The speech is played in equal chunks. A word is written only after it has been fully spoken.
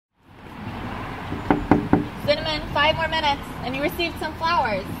5 more minutes and you received some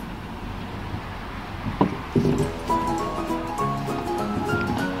flowers.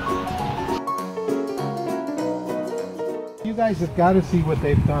 You guys have got to see what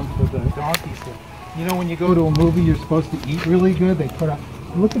they've done for the donkeys. You know, when you go to a movie, you're supposed to eat really good. They put out,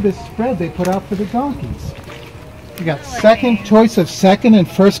 look at this spread they put out for the donkeys. You got second choice of second and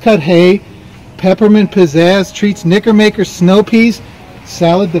first cut hay, peppermint pizzazz treats, Knickermaker snow peas,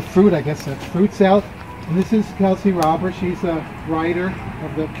 salad de fruit, I guess that's fruit salad. And this is Kelsey Roberts. She's a writer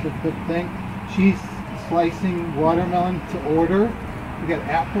of the thing. She's slicing watermelon to order. We got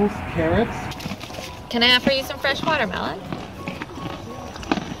apples, carrots. Can I offer you some fresh watermelon?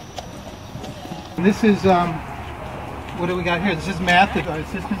 And this is, what do we got here? This is Matt, the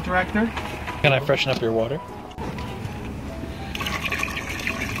assistant director. Can I freshen up your water?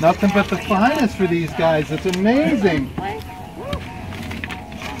 Nothing but the finest for these guys. It's amazing.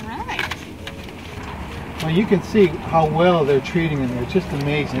 Well, you can see how well they're treating them. It's just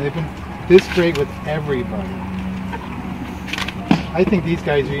amazing. They've been this great with everybody. I think these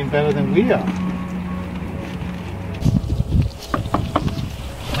guys are even better than we are.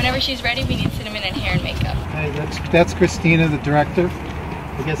 Whenever she's ready, we need cinnamon and hair and makeup. Hey, that's Christina, the director.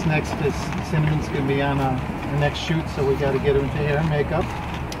 I guess next is Cinnamon's going to be on the next shoot, so we got to get her into hair and makeup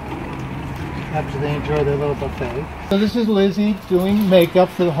after they enjoy their little buffet. So this is Lizzie doing makeup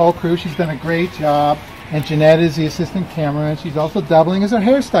for the whole crew. She's done a great job. And Jeanette is the assistant cameraman. She's also doubling as our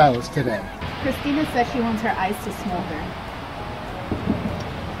hairstylist today. Christina says she wants her eyes to smolder.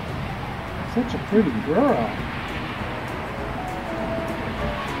 Such a pretty girl.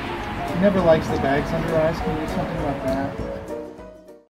 She never likes the bags under her eyes. Can you do something about that?